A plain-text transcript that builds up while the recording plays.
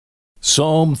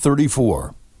Psalm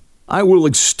 34. I will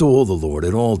extol the Lord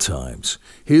at all times.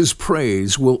 His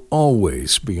praise will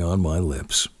always be on my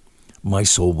lips. My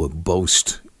soul will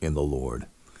boast in the Lord.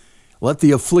 Let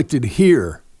the afflicted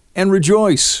hear and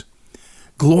rejoice.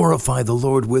 Glorify the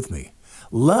Lord with me.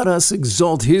 Let us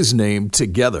exalt his name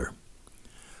together.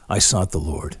 I sought the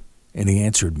Lord, and he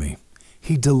answered me.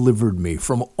 He delivered me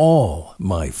from all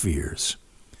my fears.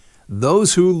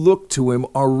 Those who look to him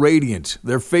are radiant.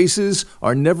 Their faces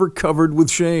are never covered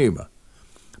with shame.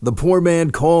 The poor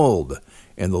man called,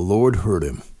 and the Lord heard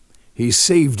him. He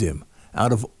saved him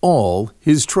out of all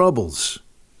his troubles.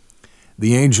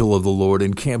 The angel of the Lord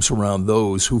encamps around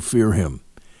those who fear him,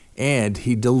 and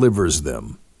he delivers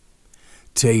them.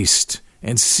 Taste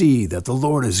and see that the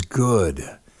Lord is good.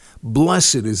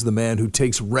 Blessed is the man who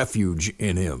takes refuge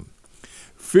in him.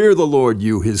 Fear the Lord,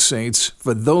 you his saints,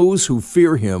 for those who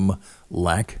fear him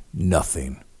lack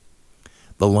nothing.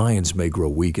 The lions may grow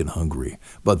weak and hungry,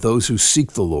 but those who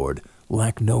seek the Lord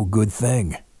lack no good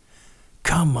thing.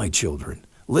 Come, my children,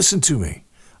 listen to me.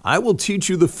 I will teach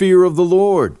you the fear of the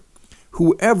Lord.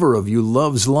 Whoever of you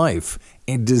loves life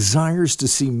and desires to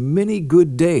see many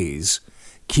good days,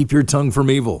 keep your tongue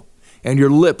from evil and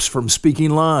your lips from speaking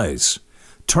lies.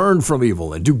 Turn from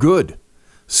evil and do good.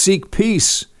 Seek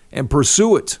peace and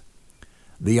pursue it.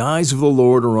 The eyes of the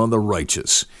Lord are on the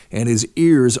righteous, and his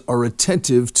ears are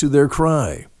attentive to their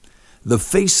cry. The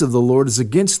face of the Lord is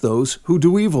against those who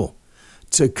do evil,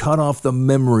 to cut off the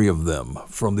memory of them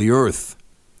from the earth.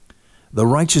 The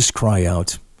righteous cry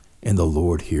out, and the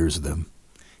Lord hears them.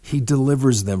 He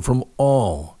delivers them from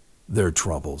all their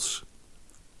troubles.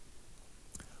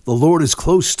 The Lord is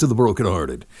close to the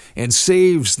brokenhearted, and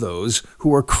saves those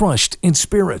who are crushed in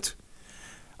spirit.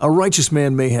 A righteous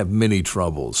man may have many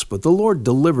troubles, but the Lord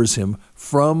delivers him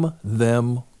from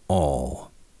them all.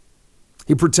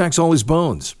 He protects all his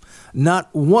bones.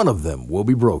 Not one of them will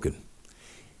be broken.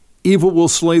 Evil will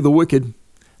slay the wicked.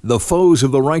 The foes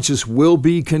of the righteous will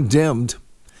be condemned.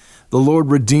 The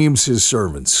Lord redeems his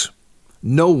servants.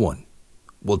 No one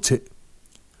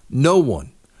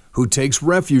who takes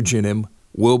refuge in him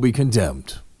will be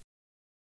condemned.